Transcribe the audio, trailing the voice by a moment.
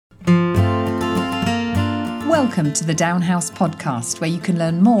Welcome to the Down House podcast, where you can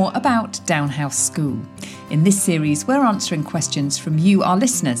learn more about Down House School. In this series, we're answering questions from you, our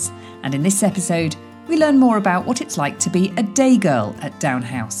listeners. And in this episode, we learn more about what it's like to be a day girl at Down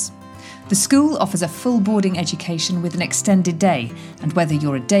House. The school offers a full boarding education with an extended day, and whether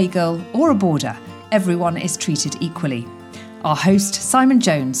you're a day girl or a boarder, everyone is treated equally. Our host, Simon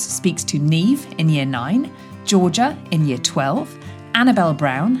Jones, speaks to Neve in Year 9, Georgia in Year 12, Annabel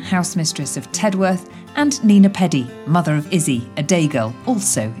Brown, Housemistress of Tedworth, and Nina Peddy, mother of Izzy, a day girl,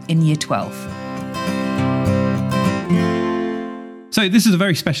 also in Year 12. So this is a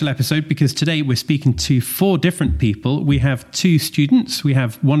very special episode because today we're speaking to 4 different people. We have 2 students, we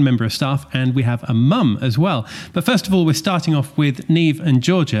have 1 member of staff, and we have a mum as well. But first of all, we're starting off with Neve and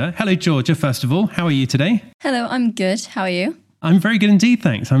Georgia. Hello, Georgia, first of all. How are you today? Hello, I'm good. How are you? I'm very good indeed,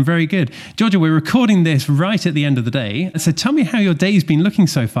 thanks. I'm very good. Georgia, we're recording this right at the end of the day. So tell me how your day's been looking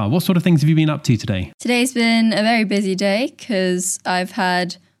so far. What sort of things have you been up to today? Today's been a very busy day because I've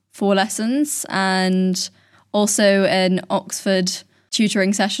had 4 lessons and also an Oxford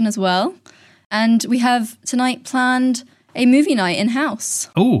tutoring session as well. And we have tonight planned a movie night in-house.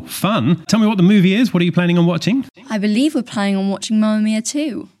 Oh, fun. Tell me what the movie is. What are you planning on watching? I believe we're planning on watching Mamma Mia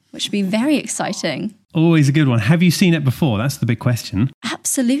 2, which would be very exciting. Always a good one. Have you seen it before? That's the big question.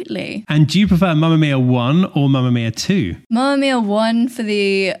 Absolutely. And do you prefer Mamma Mia 1 or Mamma Mia 2? Mamma Mia 1 for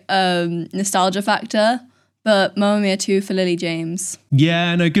the nostalgia factor, but Mamma Mia 2 for Lily James.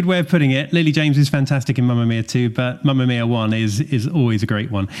 Yeah, no, good way of putting it. Lily James is fantastic in Mamma Mia 2, but Mamma Mia 1 is always a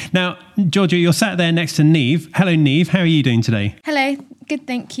great one. Now, Georgia, you're sat there next to Neve. Hello, Neve. How are you doing today? Hello. Good,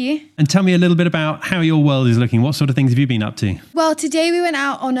 thank you. And tell me a little bit about how your world is looking. What sort of things have you been up to? Well, today we went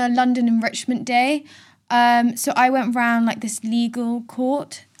out on a London enrichment day. So I went round like this legal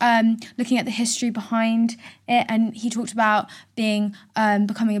court, looking at the history behind it, and he talked about being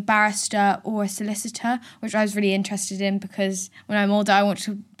becoming a barrister or a solicitor, which I was really interested in because when I'm older I want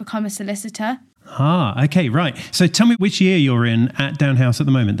to become a solicitor. Ah, okay, right. So tell me which year you're in at Down House at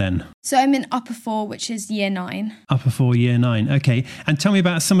the moment then. So I'm in Upper 4, which is Year 9. Upper 4, Year 9, okay. And tell me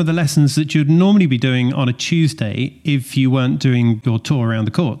about some of the lessons that you'd normally be doing on a Tuesday if you weren't doing your tour around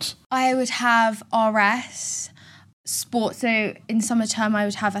the courts. I would have RS, sports, so in summer term I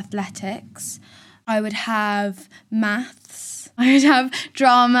would have athletics, I would have maths, I would have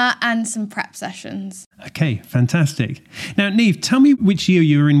drama and some prep sessions. Okay, fantastic. Now, Neve, tell me which year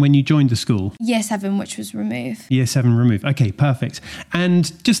you were in when you joined the school. Year 7, which was remove. Year 7 remove. Okay, perfect.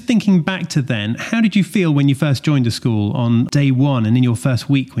 And just thinking back to then, how did you feel when you first joined the school on day 1 and in your first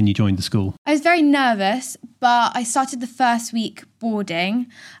week when you joined the school? I was very nervous, but I started the first week boarding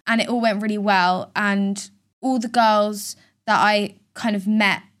and it all went really well. And all the girls that I kind of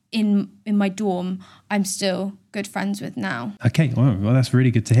met in my dorm, I'm still good friends with now. Okay, well, that's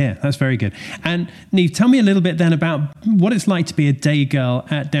really good to hear. That's very good. And Neve, tell me a little bit then about what it's like to be a day girl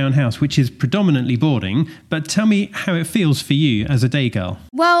at Down House, which is predominantly boarding, but tell me how it feels for you as a day girl.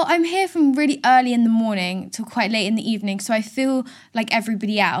 Well, I'm here from really early in the morning till quite late in the evening, so I feel like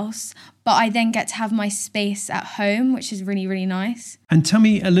everybody else, but I then get to have my space at home, which is really, really nice. And tell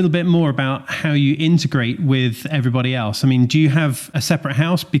me a little bit more about how you integrate with everybody else. I mean, do you have a separate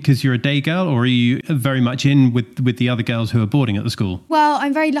house because you're a day girl, or are you very much in with the other girls who are boarding at the school? Well,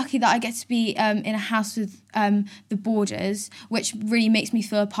 I'm very lucky that I get to be in a house with the boarders, which really makes me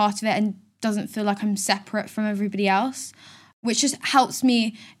feel a part of it and doesn't feel like I'm separate from everybody else, which just helps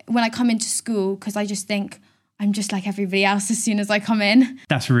me when I come into school because I just think I'm just like everybody else as soon as I come in.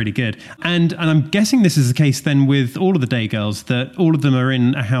 That's really good. And I'm guessing this is the case then with all of the day girls, that all of them are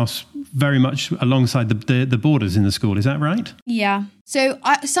in a house very much alongside the boarders in the school. Is that right? Yeah. So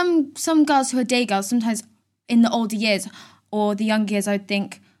some girls who are day girls, sometimes in the older years or the younger years, I would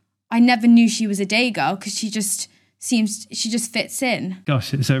think, I never knew she was a day girl because she just fits in.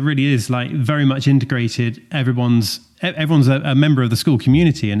 Gosh, so it really is like very much integrated. Everyone's a member of the school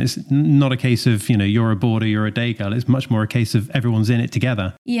community, and it's not a case of, you're a boarder, you're a day girl. It's much more a case of everyone's in it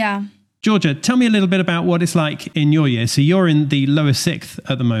together. Yeah. Georgia, tell me a little bit about what it's like in your year. So you're in the lower 6th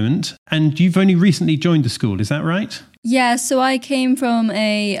at the moment, and you've only recently joined the school. Is that right? Yeah, so I came from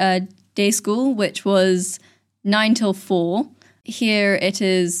a day school, which was 9 till 4. Here it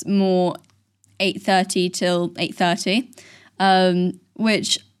is more 8:30 till 8:30,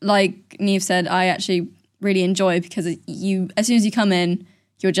 which, like Neve said, I actually really enjoy because as soon as you come in,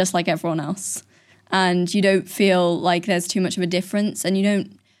 you're just like everyone else, and you don't feel like there's too much of a difference, and you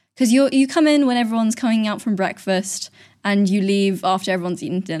don't, because you come in when everyone's coming out from breakfast, and you leave after everyone's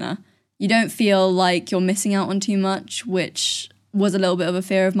eaten dinner. You don't feel like you're missing out on too much, which was a little bit of a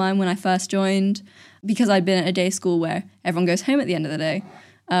fear of mine when I first joined, because I'd been at a day school where everyone goes home at the end of the day.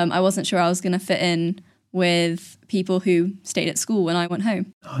 I wasn't sure I was going to fit in with people who stayed at school when I went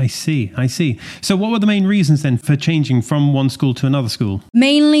home. I see. So what were the main reasons then for changing from one school to another school?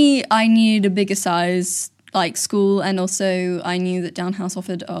 Mainly, I needed a bigger size school, and also I knew that Down House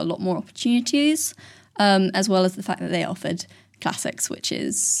offered a lot more opportunities, as well as the fact that they offered classics, which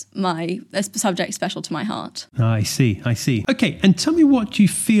is a subject special to my heart. I see. Okay, and tell me what you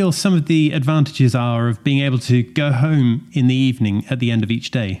feel some of the advantages are of being able to go home in the evening at the end of each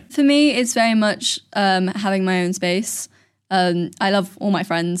day. For me, it's very much having my own space. I love all my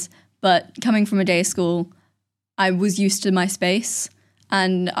friends, but coming from a day school, I was used to my space,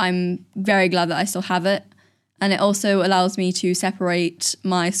 and I'm very glad that I still have it. And it also allows me to separate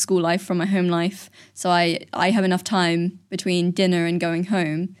my school life from my home life. So I have enough time between dinner and going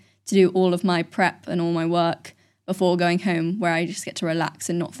home to do all of my prep and all my work before going home, where I just get to relax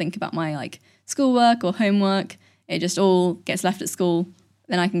and not think about my schoolwork or homework. It just all gets left at school.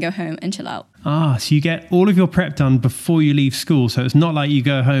 Then I can go home and chill out. So you get all of your prep done before you leave school. So it's not like you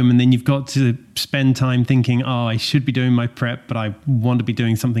go home and then you've got to spend time thinking, I should be doing my prep, but I want to be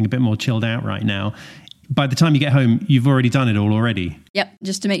doing something a bit more chilled out right now. By the time you get home, you've already done it all already. Yep,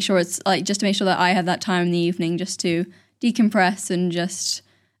 just to make sure that I have that time in the evening just to decompress and just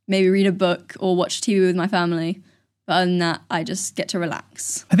maybe read a book or watch TV with my family. But other than that, I just get to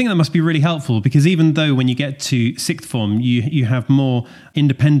relax. I think that must be really helpful, because even though when you get to sixth form, you have more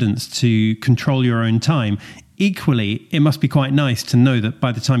independence to control your own time, equally, it must be quite nice to know that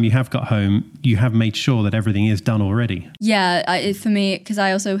by the time you have got home, you have made sure that everything is done already. Yeah, for me, because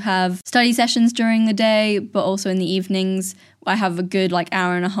I also have study sessions during the day, but also in the evenings, I have a good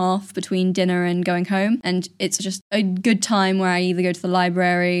hour and a half between dinner and going home. And it's just a good time where I either go to the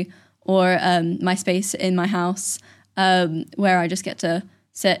library or my space in my house, where I just get to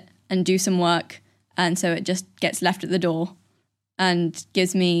sit and do some work. And so it just gets left at the door and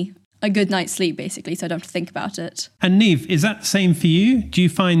gives me a good night's sleep, basically, so I don't have to think about it. And Neve, is that the same for you? Do you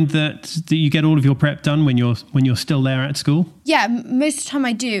find that you get all of your prep done when you're still there at school? Yeah, most of the time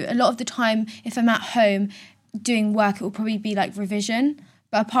I do. A lot of the time, if I'm at home doing work, it will probably be revision.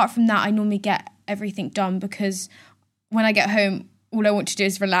 But apart from that, I normally get everything done, because when I get home, all I want to do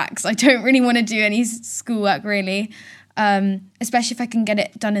is relax. I don't really want to do any schoolwork, really. Especially if I can get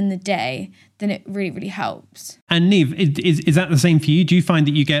it done in the day, then it really, really helps. And Neve, is that the same for you? Do you find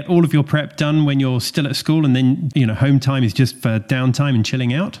that you get all of your prep done when you're still at school, and then, home time is just for downtime and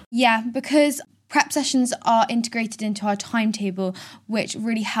chilling out? Yeah, because prep sessions are integrated into our timetable, which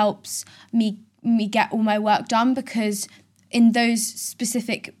really helps me get all my work done, because in those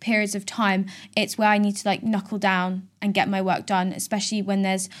specific periods of time, it's where I need to knuckle down and get my work done, especially when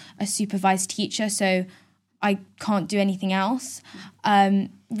there's a supervised teacher. So I can't do anything else,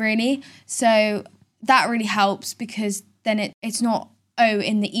 really. So that really helps, because then it's not,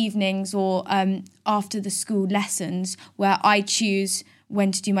 in the evenings or after the school lessons where I choose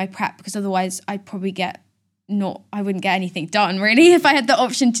when to do my prep, because otherwise I'd probably I wouldn't get anything done, really, if I had the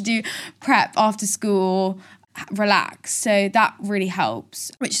option to do prep after school or relax. So that really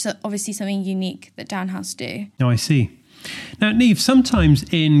helps, which is obviously something unique that Down House do. Oh, I see. Now, Neve, sometimes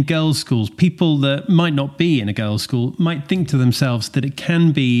in girls' schools, people that might not be in a girls' school might think to themselves that it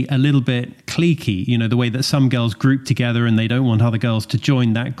can be a little bit cliquey, the way that some girls group together and they don't want other girls to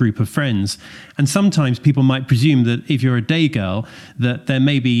join that group of friends. And sometimes people might presume that if you're a day girl, that there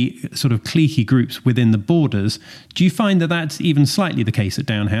may be sort of cliquey groups within the borders. Do you find that that's even slightly the case at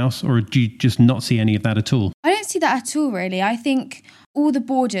Down House, or do you just not see any of that at all? I don't see that at all, really. I think all the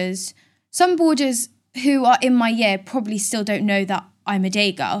boarders, some boarders who are in my year probably still don't know that I'm a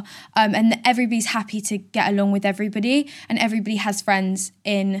day girl, and everybody's happy to get along with everybody, and everybody has friends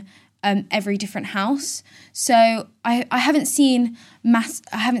in every different house. So I haven't seen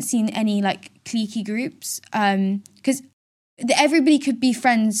any cliquey groups, because everybody could be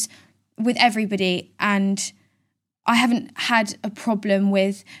friends with everybody, and I haven't had a problem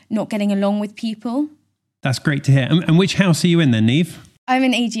with not getting along with people. That's great to hear. And which house are you in then, Neve? I'm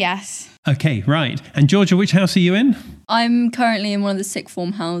in AGS. Okay, right. And Georgia, which house are you in? I'm currently in one of the sixth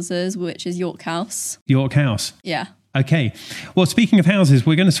form houses, which is York House. York House? Yeah. Okay. Well, speaking of houses,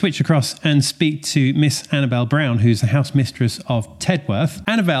 we're going to switch across and speak to Miss Annabel Brown, who's the Housemistress of Tedworth.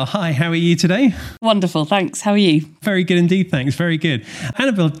 Annabel, hi, how are you today? Wonderful, thanks. How are you? Very good indeed, thanks. Very good.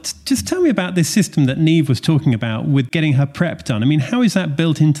 Annabel, just tell me about this system that Neve was talking about with getting her prep done. I mean, how is that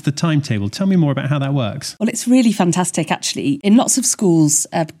built into the timetable? Tell me more about how that works. Well, it's really fantastic, actually. In lots of schools,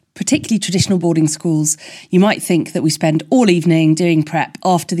 particularly traditional boarding schools, you might think that we spend all evening doing prep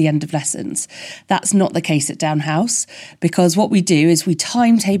after the end of lessons. That's not the case at Down House, because what we do is we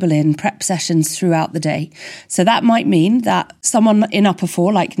timetable in prep sessions throughout the day. So that might mean that someone in Upper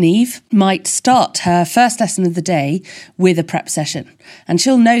 4, like Neve, might start her first lesson of the day with a prep session. And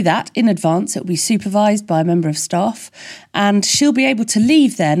she'll know that in advance. It'll be supervised by a member of staff, and she'll be able to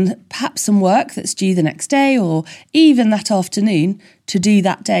leave then perhaps some work that's due the next day or even that afternoon to do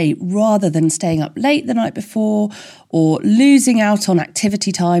that day, rather than staying up late the night before or losing out on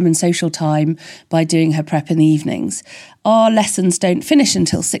activity time and social time by doing her prep in the evenings. Our lessons don't finish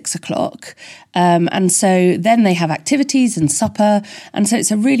until 6 o'clock. And so then they have activities and supper. And so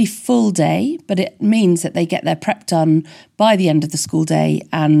it's a really full day, but it means that they get their prep done by the end of the school day,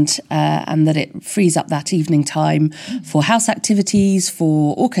 and that it frees up that evening time for house activities,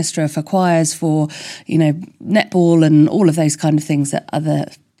 for orchestra, for choirs, for, netball and all of those kind of things that other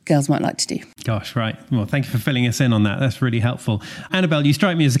girls might like to do. Gosh, right. Well, thank you for filling us in on that. That's really helpful. Annabel, you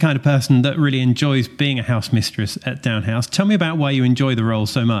strike me as the kind of person that really enjoys being a house mistress at Down House. Tell me about why you enjoy the role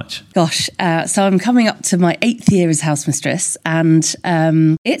so much. Gosh, so I'm coming up to my 8th year as house mistress, and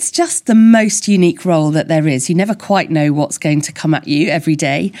it's just the most unique role that there is. You never quite know what's going to come at you every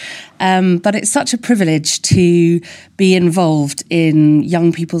day, but it's such a privilege to be involved in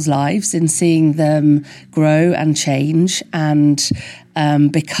young people's lives, in seeing them grow and change and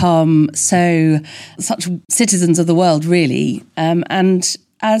become such citizens of the world, really. And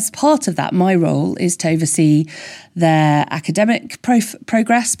as part of that, my role is to oversee their academic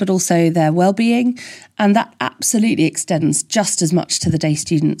progress, but also their well-being. And that absolutely extends just as much to the day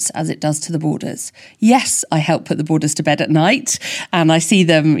students as it does to the boarders. Yes, I help put the boarders to bed at night, and I see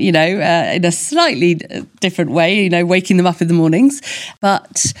them, in a slightly different way, waking them up in the mornings.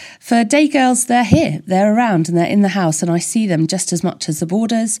 But for day girls, they're here, they're around, and they're in the house, and I see them just as much as the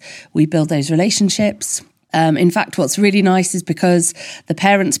boarders. We build those relationships. In fact, what's really nice is because the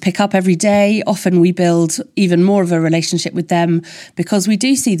parents pick up every day, often we build even more of a relationship with them because we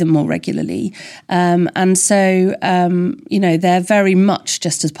do see them more regularly. And so, they're very much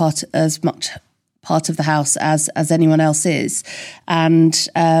just as much part of the house as anyone else is. And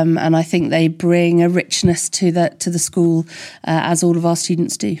I think they bring a richness to the school, as all of our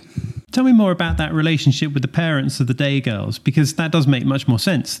students do. Tell me more about that relationship with the parents of the day girls, because that does make much more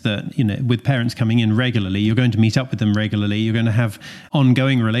sense that, with parents coming in regularly, you're going to meet up with them regularly, you're going to have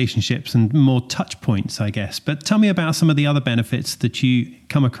ongoing relationships and more touch points, I guess. But tell me about some of the other benefits that you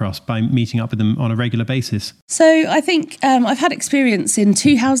come across by meeting up with them on a regular basis. So I think I've had experience in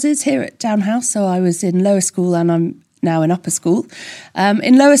 2 houses here at Down House. So I was in lower school and I'm now in upper school.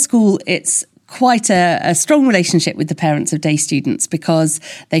 In lower school, it's quite a strong relationship with the parents of day students because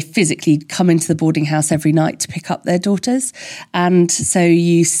they physically come into the boarding house every night to pick up their daughters. And so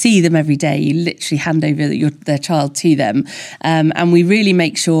you see them every day. You literally hand over their child to them. And we really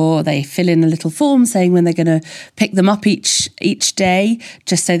make sure they fill in a little form saying when they're going to pick them up each day,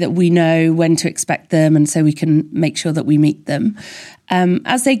 just so that we know when to expect them and so we can make sure that we meet them.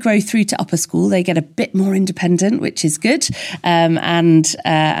 As they grow through to upper school, they get a bit more independent, which is good. And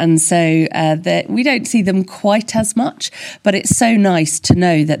so we don't see them quite as much, but it's so nice to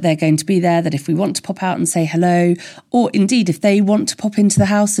know that they're going to be there, that if we want to pop out and say hello, or indeed if they want to pop into the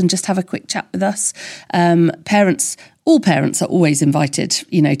house and just have a quick chat with us, all parents are always invited,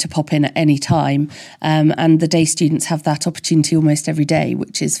 to pop in at any time. And the day students have that opportunity almost every day,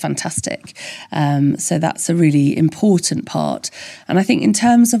 which is fantastic. So that's a really important part. And I think in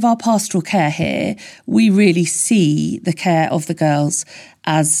terms of our pastoral care here, we really see the care of the girls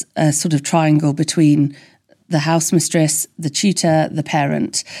as a sort of triangle between the house mistress, the tutor, the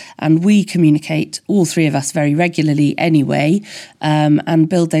parent, and we communicate, all 3 of us, very regularly anyway, and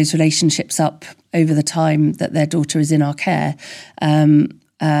build those relationships up over the time that their daughter is in our care. And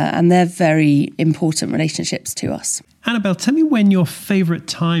they're very important relationships to us. Annabel, tell me when your favourite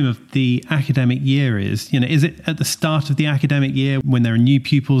time of the academic year is. Is it at the start of the academic year when there are new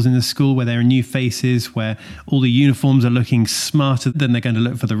pupils in the school, where there are new faces, where all the uniforms are looking smarter than they're going to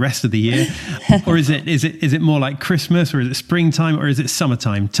look for the rest of the year? Or is it more like Christmas, or is it springtime, or is it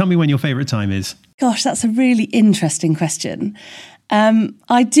summertime? Tell me when your favourite time is. Gosh, that's a really interesting question.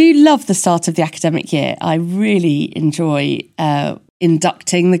 I do love the start of the academic year. I really enjoy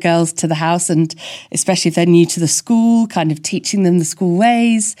inducting the girls to the house, and especially if they're new to the school, kind of teaching them the school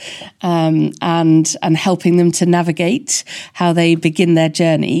ways, and helping them to navigate how they begin their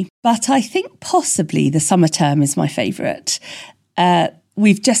journey. But I think possibly the summer term is my favourite.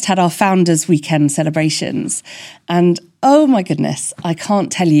 We've just had our Founders Weekend celebrations, and Oh my goodness, I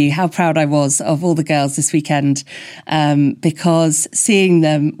can't tell you how proud I was of all the girls this weekend, because seeing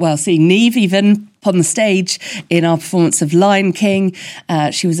Neve even on the stage in our performance of Lion King.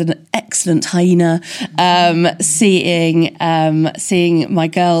 She was an excellent hyena. Seeing my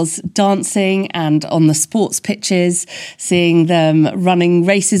girls dancing and on the sports pitches, seeing them running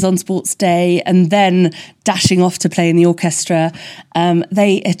races on sports day and then dashing off to play in the orchestra.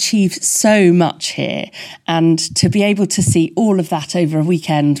 They achieve so much here. And to be able to see all of that over a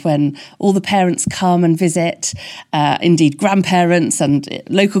weekend when all the parents come and visit, indeed grandparents and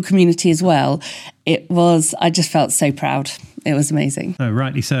local community as well, I just felt so proud. It was amazing. Oh,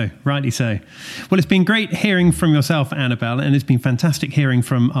 rightly so. Well, it's been great hearing from yourself, Annabel, and it's been fantastic hearing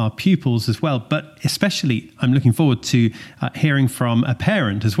from our pupils as well. But especially, I'm looking forward to hearing from a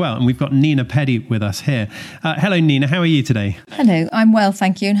parent as well. And we've got Nina Peddy with us here. Hello, Nina. How are you today? Hello. I'm well,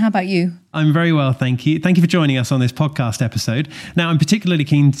 thank you. And how about you? I'm very well, thank you. Thank you for joining us on this podcast episode. Now, I'm particularly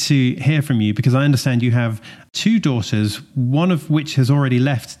keen to hear from you because I understand you have two daughters, one of which has already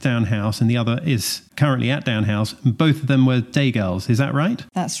left Down House and the other is currently at Down House. Both of them were day girls. Is that right?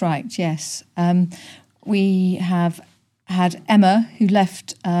 That's right, yes. We have had Emma, who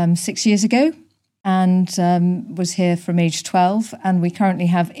left 6 years ago and was here from age 12. And we currently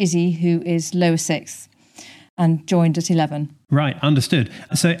have Izzy, who is lower sixth and joined at 11. Right, understood.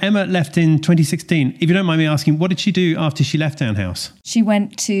 So Emma left in 2016. If you don't mind me asking, what did she do after she left Down House? She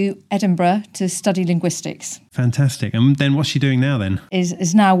went to Edinburgh to study linguistics. Fantastic. And then what's she doing now then?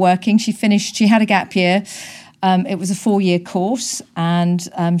 Is now working. She had a gap year. It was a 4-year course and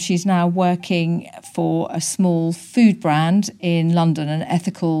she's now working for a small food brand in London, an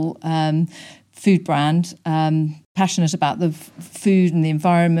ethical food brand, passionate about the food and the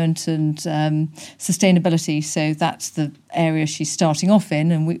environment and sustainability. So that's the area she's starting off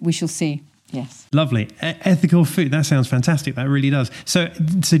in and we shall see. Yes. Lovely. Ethical food. That sounds fantastic. That really does. So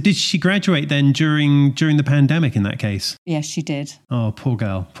did she graduate then during the pandemic in that case? Yes, she did. Oh, poor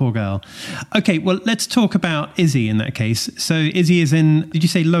girl. Okay, well, let's talk about Izzy in that case. So Izzy is in, did you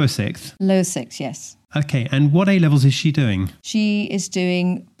say lower sixth? Lower sixth, yes. Okay, and what A-levels is she doing? She is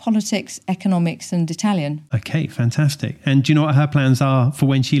doing politics, economics and Italian. Okay, fantastic. And do you know what her plans are for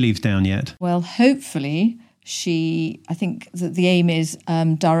when she leaves Down yet? Well, hopefully I think that the aim is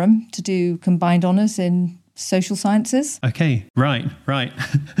Durham to do combined honours in social sciences. Okay, right.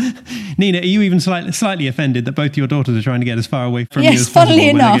 Nina, are you even slightly offended that both your daughters are trying to get as far away from you as possible? Yes, funnily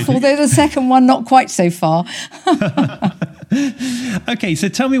enough, although the second one not quite so far. Okay, so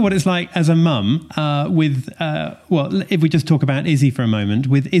tell me what it's like as a mum if we just talk about Izzy for a moment,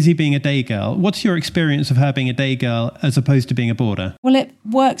 with Izzy being a day girl. What's your experience of her being a day girl as opposed to being a boarder? Well, it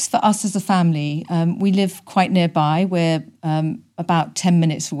works for us as a family. We live quite nearby. We're about 10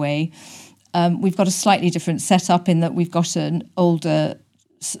 minutes away. We've got a slightly different setup in that we've got an older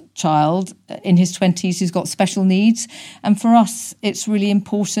child in his 20s who's got special needs. And for us, it's really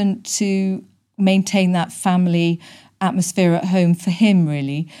important to maintain that family atmosphere at home for him,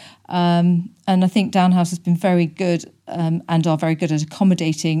 really. And I think Down House has been very good and are very good at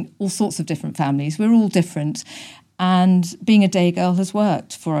accommodating all sorts of different families. We're all different. And being a day girl has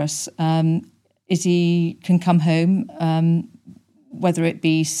worked for us. Izzy can come home whether it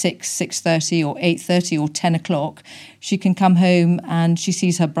be 6:30 or 8:30 or 10 o'clock, she can come home and she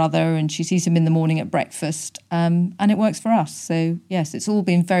sees her brother and she sees him in the morning at breakfast, and it works for us. So yes, it's all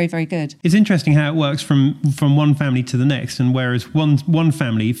been very, very good. It's interesting how it works from one family to the next, and whereas one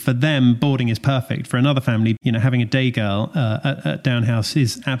family, for them, boarding is perfect. For another family, having a day girl at Down House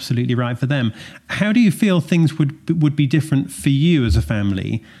is absolutely right for them. How do you feel things would be different for you as a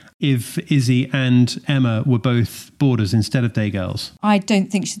family if Izzy and Emma were both boarders instead of day girls? I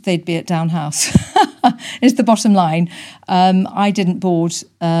don't think they'd be at Down House, is the bottom line. I didn't board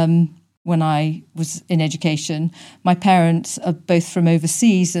when I was in education. My parents are both from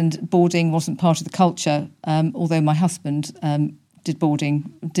overseas and boarding wasn't part of the culture, although my husband did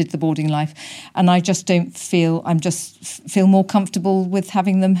the boarding life. And I just feel more comfortable with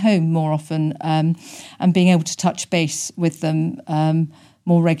having them home more often and being able to touch base with them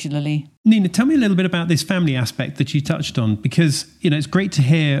more regularly. Nina, tell me a little bit about this family aspect that you touched on, because it's great to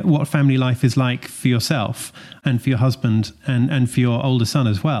hear what family life is like for yourself and for your husband and for your older son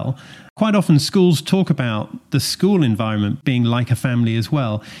as well. Quite often schools talk about the school environment being like a family as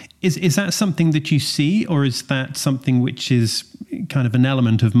well. Is that something that you see, or is that something which is kind of an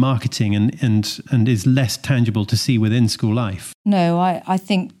element of marketing and is less tangible to see within school life? No, I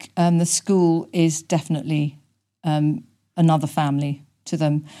think the school is definitely another family to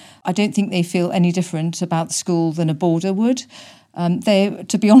them. I don't think they feel any different about the school than a boarder would.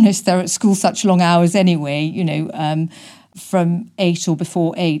 To be honest, they're at school such long hours anyway, from 8 or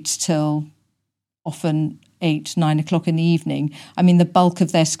before 8 till often 8, 9 o'clock in the evening. I mean, the bulk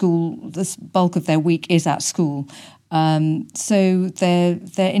of their week is at school. So they're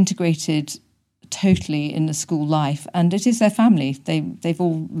integrated totally in the school life, and it is their family. They've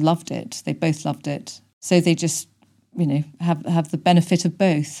all loved it. They both loved it. So they just, have the benefit of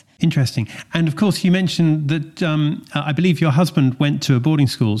both. Interesting. And of course, you mentioned that I believe your husband went to a boarding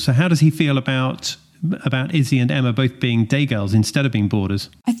school. So how does he feel about Izzy and Emma both being day girls instead of being boarders?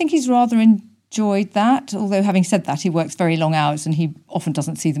 I think he's rather enjoyed that, although having said that, he works very long hours and he often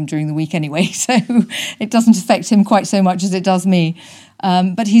doesn't see them during the week anyway, so it doesn't affect him quite so much as it does me.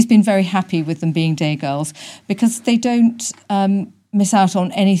 But he's been very happy with them being day girls because they don't miss out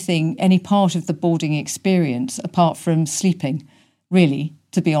on any part of the boarding experience apart from sleeping, really,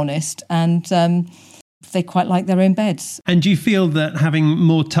 to be honest. And they quite like their own beds. And do you feel that having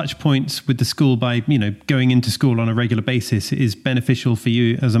more touch points with the school by, going into school on a regular basis is beneficial for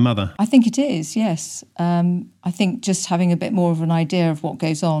you as a mother? I think it is, yes. I think just having a bit more of an idea of what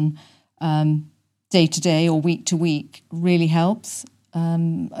goes on day to day or week to week really helps.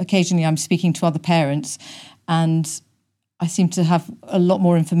 Occasionally I'm speaking to other parents and I seem to have a lot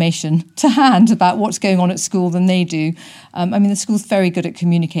more information to hand about what's going on at school than they do. The school's very good at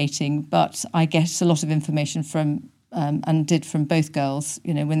communicating, but I get a lot of information from, and did from both girls,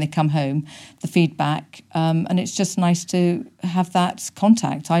 when they come home, the feedback. And it's just nice to have that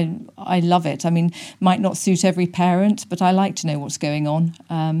contact. I love it. Might not suit every parent, but I like to know what's going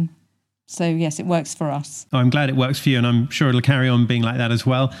on. So, yes, it works for us. Oh, I'm glad it works for you, and I'm sure it'll carry on being like that as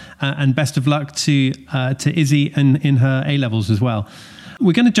well. And best of luck to Izzy in her A-levels as well.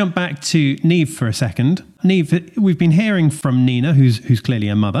 We're going to jump back to Neve for a second. Neve, we've been hearing from Nina, who's clearly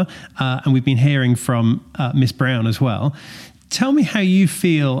a mother, and we've been hearing from Miss Brown as well. Tell me how you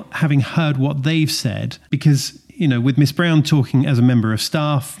feel having heard what they've said, because with Miss Brown talking as a member of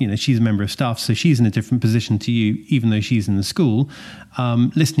staff, she's a member of staff, so she's in a different position to you, even though she's in the school.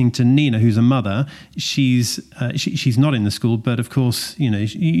 Listening to Nina, who's a mother, she's not in the school, but of course,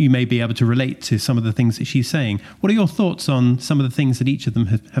 you may be able to relate to some of the things that she's saying. What are your thoughts on some of the things that each of them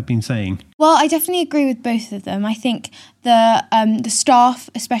have been saying? Well, I definitely agree with both of them. I think the staff,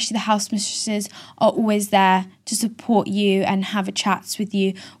 especially the housemistresses, are always there to support you and have a chats with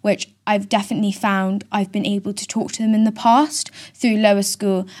you, which I've definitely found I've been able to talk to them in the past through lower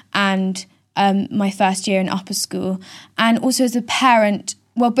school and my first year in upper school. And also as a parent,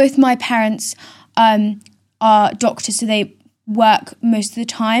 well, both my parents are doctors, so they work most of the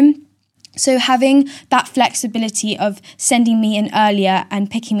time. So having that flexibility of sending me in earlier and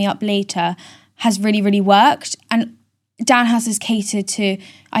picking me up later has really, really worked. And Downhouse is caters to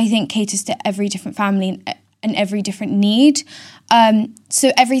every different family and every different need.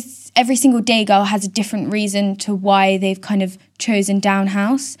 So every single day girl has a different reason to why they've kind of chosen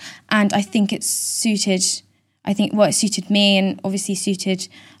Downhouse, and I think it suited me and obviously suited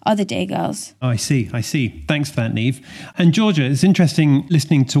other day girls. Oh, I see. Thanks for that, Neve. And Georgia, it's interesting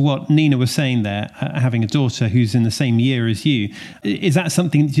listening to what Nina was saying there, having a daughter who's in the same year as you. Is that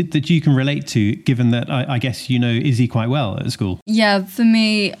something that you can relate to, given that I guess you know Izzy quite well at school? Yeah, for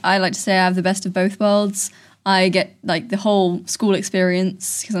me, I like to say I have the best of both worlds. I get the whole school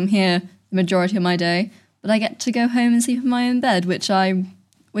experience because I'm here the majority of my day, but I get to go home and sleep in my own bed, which I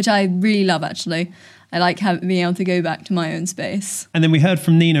really love, actually. I like being able to go back to my own space. And then we heard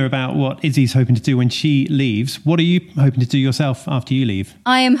from Nina about what Izzy's hoping to do when she leaves. What are you hoping to do yourself after you leave?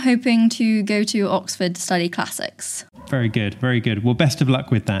 I am hoping to go to Oxford to study classics. Very good, very good. Well, best of luck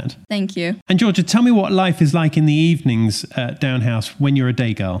with that. Thank you. And Georgia, tell me what life is like in the evenings at Downhouse when you're a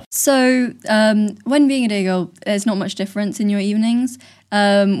day girl. So when being a day girl, there's not much difference in your evenings.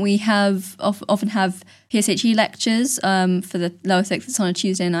 We often have PSHE lectures for the lower sixth. It's on a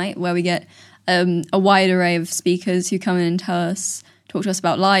Tuesday night where we get a wide array of speakers who come in and talk to us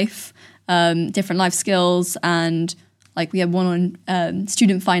about life, different life skills, and we had one on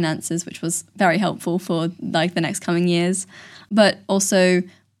student finances, which was very helpful for the next coming years. But also,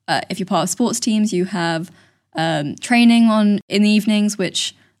 if you're part of sports teams, you have training in the evenings,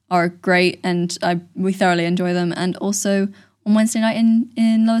 which are great, and we thoroughly enjoy them. And also on Wednesday night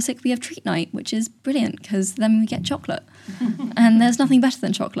in lower sixth, we have treat night, which is brilliant because then we get chocolate. And there's nothing better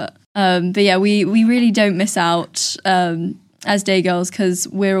than chocolate. But yeah, we really don't miss out as day girls because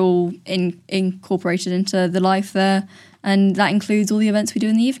we're all incorporated into the life there. and that includes all the events we do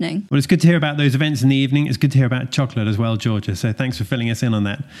in the evening. Well, it's good to hear about those events in the evening. It's good to hear about chocolate as well, Georgia. So thanks for filling us in on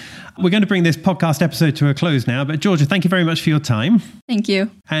that. We're going to bring this podcast episode to a close now, but Georgia, thank you very much for your time. Thank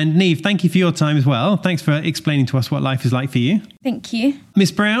you. And Neve, thank you for your time as well. Thanks for explaining to us what life is like for you. Thank you.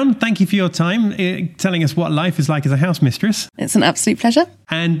 Miss Brown, thank you for your time telling us what life is like as a house mistress. It's an absolute pleasure.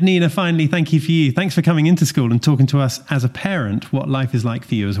 And Nina, finally, thank you for you. Thanks for coming into school and talking to us as a parent what life is like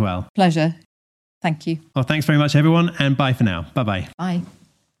for you as well. Pleasure. Thank you. Well, thanks very much, everyone, and bye for now. Bye-bye. Bye.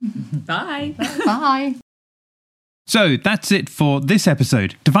 Bye. Bye. So that's it for this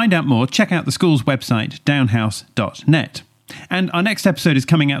episode. To find out more, check out the school's website, downhouse.net. And our next episode is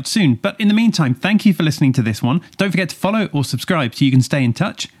coming out soon. But in the meantime, thank you for listening to this one. Don't forget to follow or subscribe so you can stay in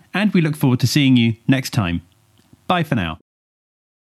touch. And we look forward to seeing you next time. Bye for now.